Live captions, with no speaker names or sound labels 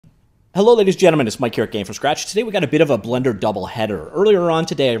Hello ladies and gentlemen, it's Mike here at Game from Scratch. Today we got a bit of a Blender double header. Earlier on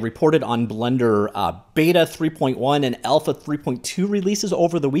today I reported on Blender Beta 3.1 and Alpha 3.2 releases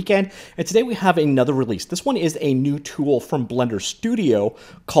over the weekend, and today we have another release. This one is a new tool from Blender Studio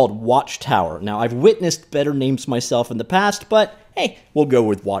called Watchtower. Now I've witnessed better names myself in the past, but hey, we'll go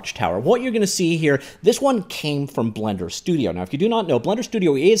with Watchtower. What you're going to see here, this one came from Blender Studio. Now, if you do not know, Blender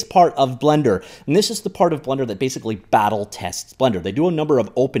Studio is part of Blender, and this is the part of Blender that basically battle tests Blender. They do a number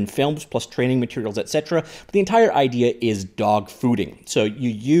of open films plus training materials, etc., but the entire idea is dog fooding. So you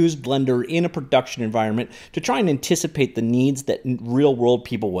use Blender in a production environment to try and anticipate the needs that real-world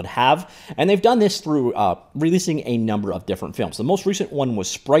people would have, and they've done this through releasing a number of different films. The most recent one was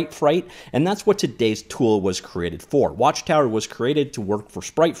Sprite Fright, and that's what today's tool was created for. Watchtower was created to work for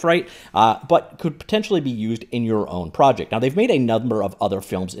Sprite Fright, but could potentially be used in your own project. Now, they've made a number of other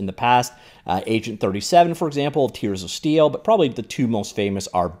films in the past, Agent 37, for example, Tears of Steel, but probably the two most famous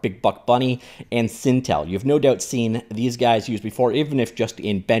are Big Buck Bunny and Sintel. You've no doubt seen these guys used before, even if just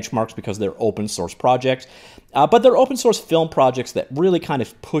in benchmarks because they're open source projects. But they're open source film projects that really kind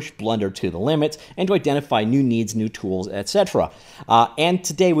of push Blender to the limits and to identify new needs, new tools, etc. And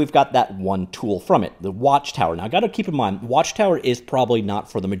today we've got that one tool from it, the Watchtower. Now, I got to keep in mind, Watchtower is probably not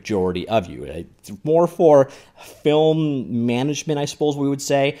for the majority of you. It's more for film management, I suppose we would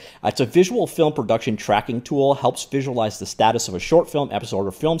say. It's a visual film production tracking tool, helps visualize the status of a short film, episode,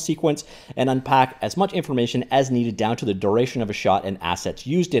 or film sequence, and unpack as much information as needed down to the duration of a shot and assets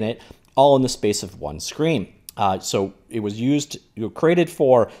used in it, all in the space of one screen. So it was created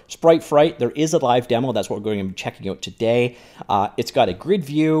for Sprite Fright. There is a live demo. That's what we're going to be checking out today. It's got a grid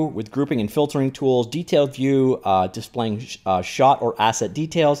view with grouping and filtering tools, detailed view displaying shot or asset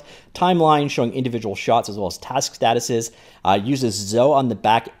details, timeline showing individual shots as well as task statuses, uses Zoe on the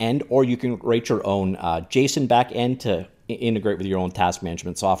back end, or you can create your own JSON back end to integrate with your own task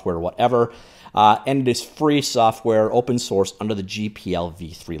management software or whatever. And it is free software, open source under the GPL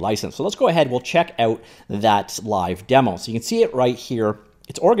v3 license. So let's go ahead, we'll check out that live demo. So you can see it right here.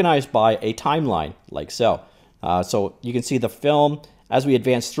 It's organized by a timeline, like so. So you can see the film. As we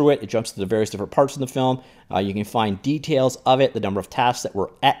advance through it, it jumps to the various different parts of the film. You can find details of it, the number of tasks that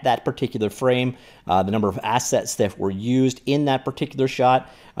were at that particular frame, the number of assets that were used in that particular shot.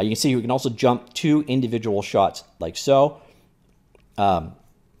 You can see we can also jump to individual shots, like so.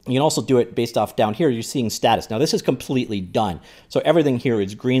 You can also do it based off down here. You're seeing status. Now, this is completely done. So everything here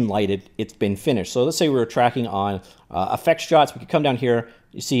is green lighted. It's been finished. So let's say we were tracking on effects shots. We could come down here.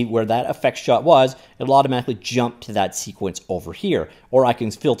 You see where that effects shot was. It'll automatically jump to that sequence over here. Or I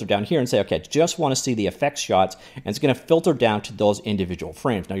can filter down here and say, okay, I just want to see the effects shots. And it's going to filter down to those individual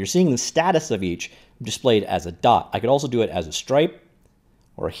frames. Now, you're seeing the status of each displayed as a dot. I could also do it as a stripe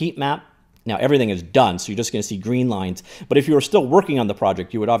or a heat map. Now, everything is done, so you're just going to see green lines. But if you were still working on the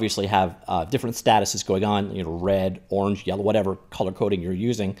project, you would obviously have different statuses going on, red, orange, yellow, whatever color coding you're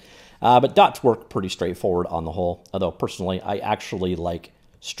using. But dots work pretty straightforward on the whole, although personally, I actually like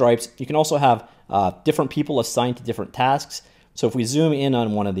stripes. You can also have different people assigned to different tasks. So if we zoom in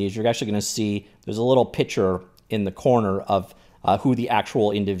on one of these, you're actually going to see there's a little picture in the corner of who the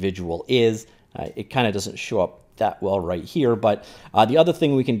actual individual is. It kind of doesn't show up that well right here, but the other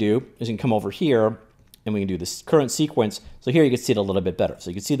thing we can do is we can come over here and we can do this current sequence. So here you can see it a little bit better.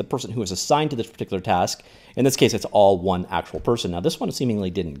 So you can see the person who is assigned to this particular task. In this case, it's all one actual person. Now, this one seemingly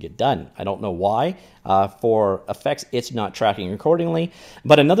didn't get done. I don't know why. For effects, it's not tracking accordingly.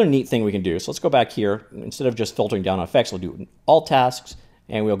 But another neat thing we can do, so let's go back here. Instead of just filtering down on effects, we'll do all tasks,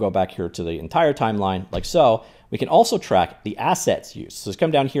 and we'll go back here to the entire timeline, like so. We can also track the assets used. So let's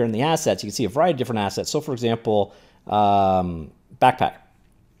come down here in the assets. You can see a variety of different assets. So for example, backpack.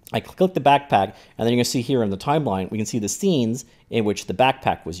 I click the backpack, and then you can see here in the timeline, we can see the scenes in which the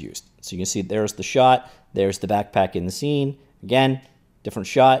backpack was used. So you can see there's the shot, there's the backpack in the scene. Again, different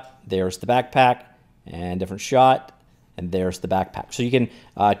shot, there's the backpack, and different shot, and there's the backpack. So you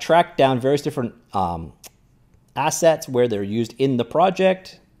can track down various different assets where they're used in the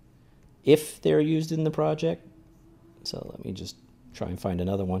project, if they're used in the project. So let me just try and find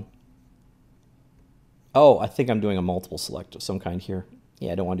another one. Oh, I think I'm doing a multiple select of some kind here.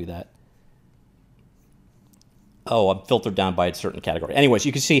 Yeah, I don't want to do that. Oh, I'm filtered down by a certain category. Anyways,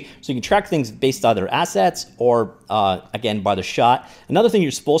 you can see, so you can track things based on their assets or, again, by the shot. Another thing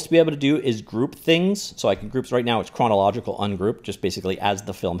you're supposed to be able to do is group things. So I can group, right now it's chronological ungroup, just basically as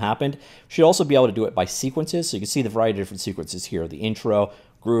the film happened. You should also be able to do it by sequences. So you can see the variety of different sequences here, the intro,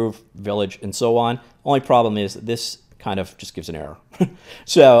 groove, village, and so on. Only problem is that this kind of just gives an error.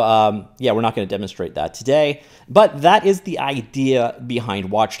 So yeah, we're not going to demonstrate that today, but that is the idea behind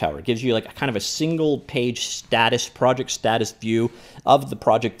Watchtower. It gives you like a kind of a single page status, project status view of the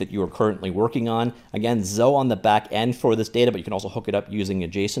project that you are currently working on. Again, Zoe on the back end for this data, but you can also hook it up using a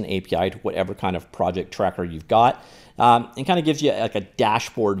JSON API to whatever kind of project tracker you've got. And kind of gives you like a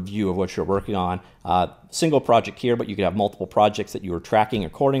dashboard view of what you're working on. Single project here, but you could have multiple projects that you are tracking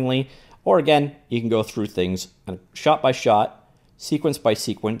accordingly. Or again, you can go through things shot by shot, sequence by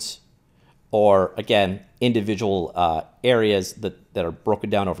sequence, or again, individual areas that are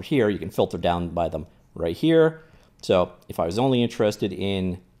broken down over here. You can filter down by them right here. So if I was only interested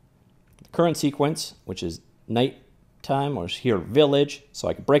in the current sequence, which is nighttime, or here village, so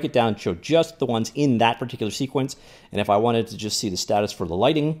I can break it down, show just the ones in that particular sequence. And if I wanted to just see the status for the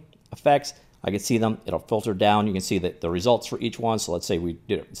lighting effects, I can see them. It'll filter down. You can see the results for each one. So let's say we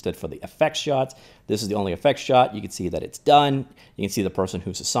did it instead for the effects shots. This is the only effects shot. You can see that it's done. You can see the person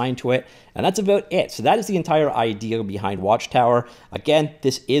who's assigned to it. And that's about it. So that is the entire idea behind Watchtower. Again,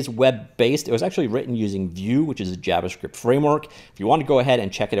 this is web-based. It was actually written using Vue, which is a JavaScript framework. If you want to go ahead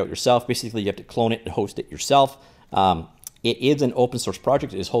and check it out yourself, basically you have to clone it and host it yourself. It is an open source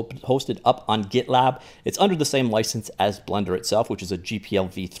project. It is hosted up on GitLab. It's under the same license as Blender itself, which is a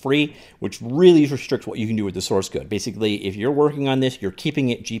GPL v3, which really restricts what you can do with the source code. Basically, if you're working on this, you're keeping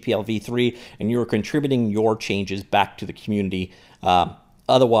it GPL v3 and you're contributing your changes back to the community.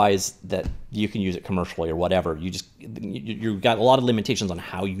 Otherwise, that you can use it commercially or whatever. You've got a lot of limitations on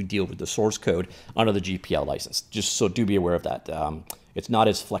how you deal with the source code under the GPL license. Just so do be aware of that. It's not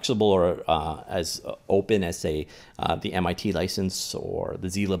as flexible or as open as, say, the MIT license or the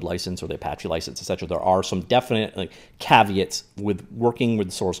zlib license or the Apache license, etc. There are some definite caveats with working with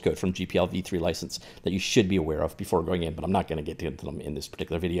the source code from GPL v3 license that you should be aware of before going in, but I'm not going to get into them in this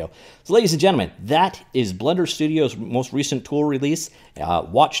particular video. So ladies and gentlemen, that is Blender Studio's most recent tool release,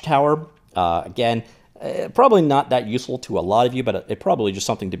 Watchtower. Again, probably not that useful to a lot of you, but it probably just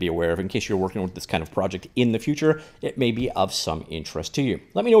something to be aware of in case you're working with this kind of project in the future. It may be of some interest to you.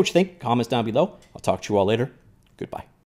 Let me know what you think. Comments down below. I'll talk to you all later. Goodbye.